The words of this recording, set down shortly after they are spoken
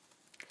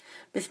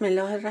بسم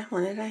الله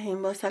الرحمن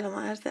الرحیم. با سلام و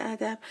عرض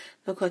ادب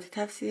نکات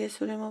تفسیر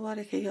سوره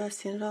مبارکه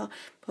یاسین را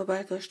با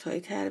برداشت‌های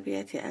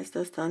تربیتی از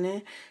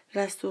داستان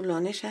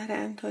رسولان شهر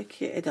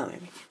انطاکیه ادامه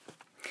میدیم.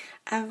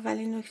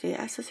 اولین نکته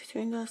اساسی تو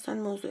این داستان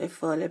موضوع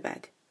فال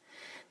بد.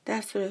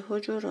 در سوره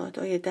حجرات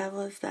آیه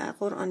 12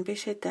 قرآن به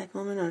شدت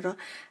مؤمنان را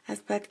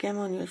از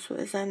بدگمانی و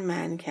سوء ظن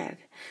منع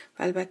کرده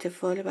و البته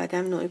فال بد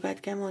هم نوعی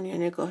بدگمانی و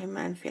نگاه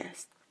منفی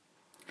است.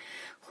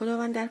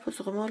 خداوند در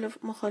پاسخ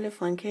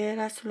مخالفان که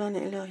رسولان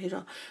الهی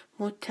را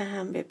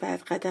متهم به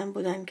بد قدم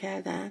بودن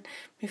کردند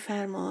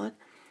می‌فرماد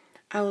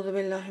اعوذ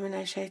بالله من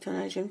الشیطان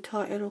الرجیم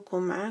طائرکم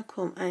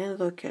معکم ان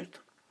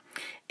ذکرتم.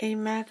 ای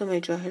مردم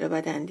جاهل و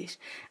بداندیش،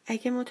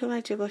 اگه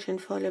متوجه باشین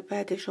فال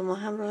بد شما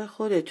همراه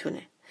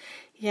خودتونه.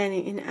 یعنی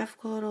این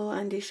افکار و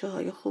اندیشه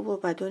های خوب و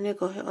بد و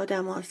نگاه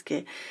آدم هاست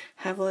که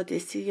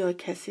حوادثی یا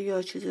کسی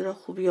یا چیزی را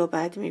خوب یا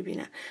بد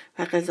میبینن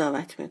و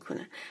قضاوت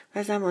میکنن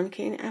و زمان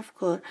که این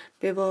افکار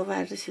به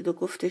باور رسید و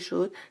گفته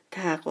شد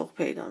تحقق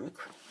پیدا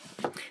میکنه.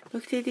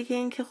 نکته دیگه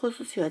این که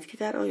خصوصیات که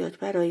در آیات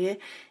برای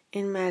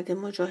این مرد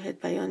مجاهد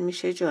بیان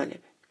میشه جالبه.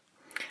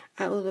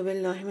 اعوذ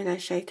بالله من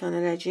الشیطان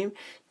الرجیم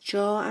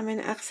جاء من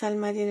اقصی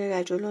المدینه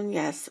رجل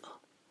یسعی.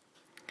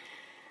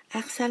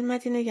 اقصی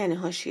المدینه یعنی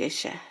حاشیه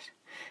شهر.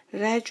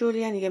 رجل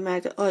یعنی یه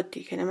مرد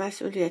عادی که نه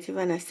مسئولیتی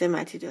و نه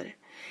سمتی داره.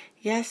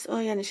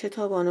 یسعی یعنی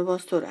شتابان و با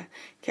سرعت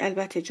که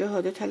البته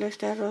جهاد و تلاش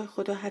در راه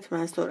خدا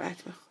حتما سرعت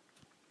میخواد.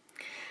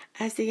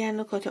 از دیگر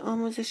نکات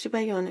آموزشی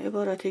بیان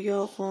عبارات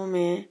یا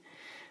قومه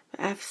و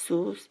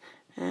افسوس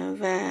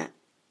و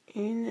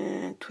این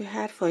توی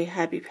حرفای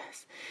حبیب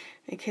هست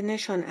که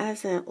نشان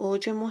از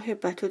اوج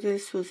محبت و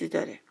دلسوزی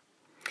داره،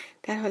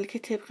 در حالی که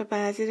طبق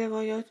بعضی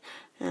روایات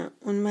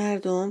اون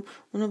مردم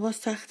اونو با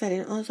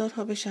سخت‌ترین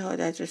آزارها به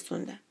شهادت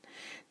رسوندن.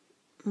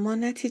 ما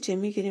نتیجه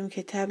میگیریم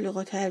که تبلیغ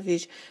و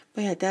ترویج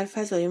باید در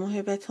فضای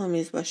محبت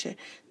آمیز باشه،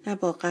 نه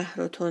با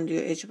قهر و تندی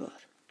و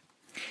اجبار.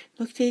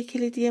 نکته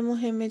کلیدی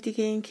مهمه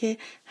دیگه این که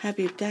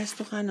حبیب در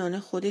سخنان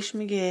خودش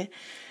میگه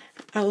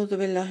اعوذ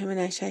بالله من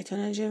الشیطان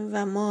الرجیم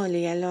و ما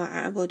لی لا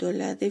اعبد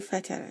الذی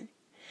فطرنی.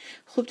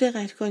 خوب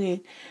دقت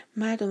کنید،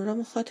 مردم را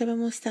مخاطب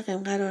مستقیم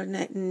قرار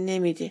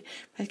نمیده،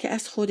 بلکه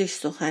از خودش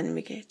سخن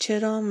میگه.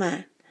 چرا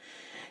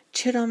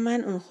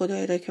من اون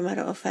خدایی را که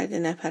مرا آفریده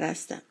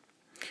نپرستم؟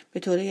 به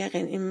طور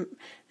یقین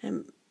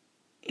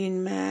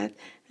این مرد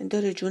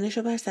داره جونش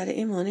رو بر سر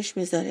ایمانش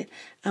میذاره،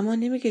 اما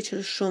نمیگه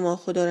چرا شما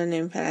خدا را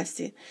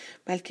نمیپرستید،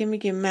 بلکه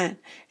میگه من.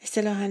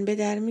 اصطلاحاً به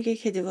در میگه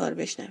که دیوار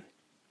بشنوه.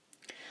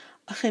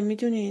 آخه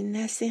میدونین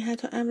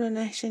نصیحت و امر و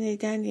نهی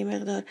شنیدن یه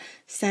مقدار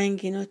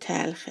سنگین و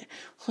تلخه،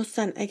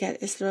 خصوصا اگر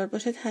اصرار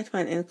باشه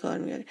حتما انکار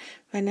میاره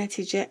و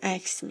نتیجه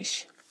عکس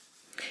میشه.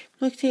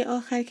 نکته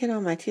آخر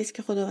کرامتی است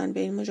که خداوند به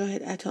این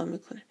مجاهد عطا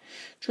میکنه،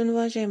 چون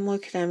واژه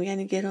مکرم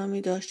یعنی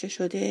گرامی داشته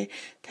شده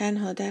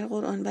تنها در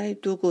قرآن برای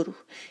دو گروه،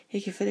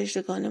 یکی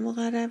فرشتگان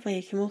مقرب و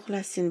یکی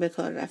مخلصین به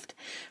کار رفته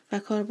و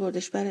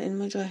کاربردش برای این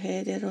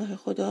مجاهد راه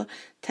خدا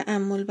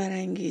تأمل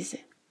برانگیزه.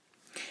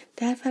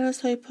 در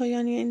فرازهای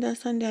پایانی این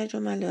داستان در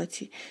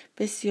جملاتی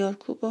بسیار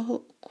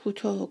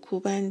کوتاه و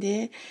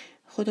کوبنده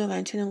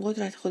خداوند چنین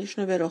قدرت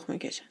خودشونو به رخ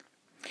میکشن.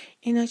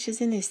 اینا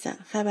چیزی نیستن،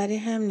 خبری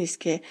هم نیست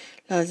که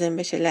لازم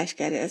بشه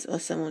لشکری از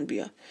آسمون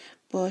بیاد.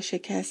 با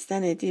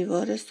شکستن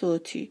دیوار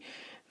صوتی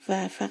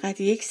و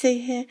فقط یک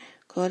صیحه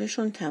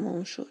کارشون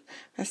تمام شد.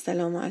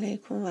 السلام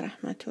علیکم و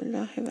رحمت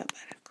الله و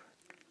برکاته.